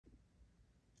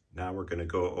Now we're going to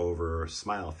go over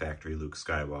Smile Factory Luke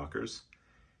Skywalkers.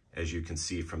 As you can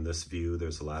see from this view,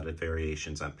 there's a lot of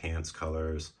variations on pants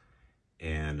colors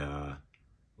and a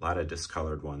lot of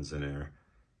discolored ones in there.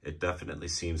 It definitely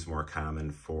seems more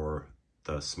common for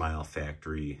the Smile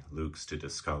Factory Lukes to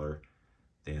discolor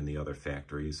than the other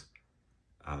factories.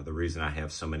 The reason I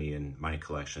have so many in my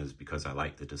collection is because I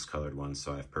like the discolored ones,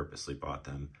 so I've purposely bought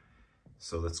them.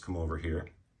 So let's come over here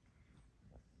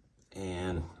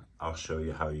and I'll show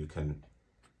you how you can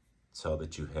tell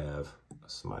that you have a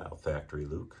Smile Factory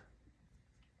Luke.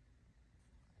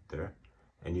 There.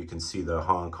 And you can see the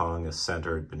Hong Kong is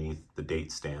centered beneath the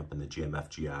date stamp and the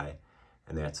GMFGI,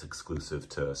 and that's exclusive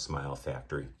to Smile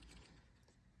Factory.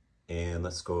 And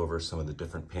let's go over some of the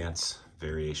different pants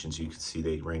variations. You can see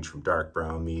they range from dark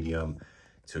brown, medium,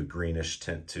 to a greenish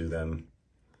tint to them.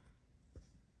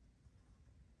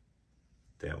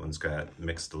 That one's got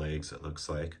mixed legs, it looks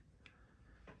like.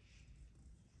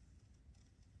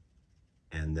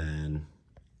 And then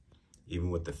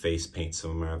even with the face paint,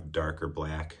 some of them have darker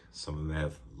black, some of them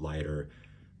have lighter,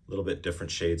 a little bit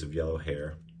different shades of yellow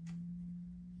hair.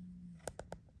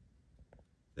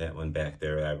 That one back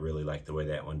there, I really like the way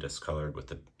that one discolored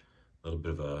with a little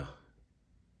bit of a,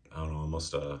 I don't know,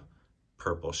 almost a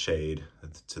purple shade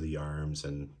to the arms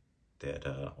and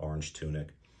that orange tunic.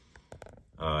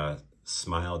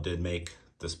 Smile did make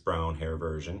this brown hair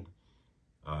version.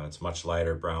 It's much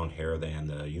lighter brown hair than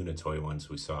the Unitoy ones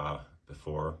we saw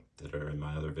before that are in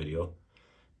my other video.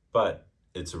 But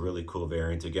it's a really cool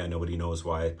variant. Again, nobody knows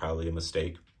why, it's probably a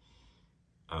mistake.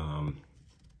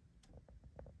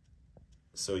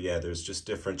 So yeah, there's just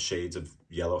different shades of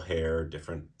yellow hair,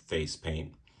 different face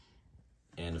paint.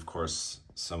 And of course,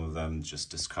 some of them just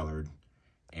discolored.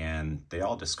 And they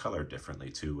all discolored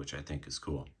differently too, which I think is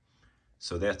cool.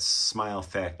 So that's Smile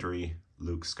Factory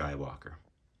Luke Skywalker.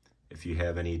 If you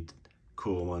have any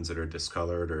cool ones that are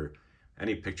discolored or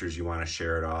any pictures you want to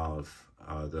share at all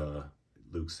of the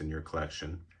Lukes in your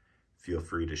collection, feel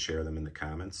free to share them in the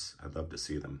comments. I'd love to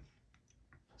see them.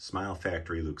 Smile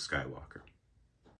Factory Luke Skywalker.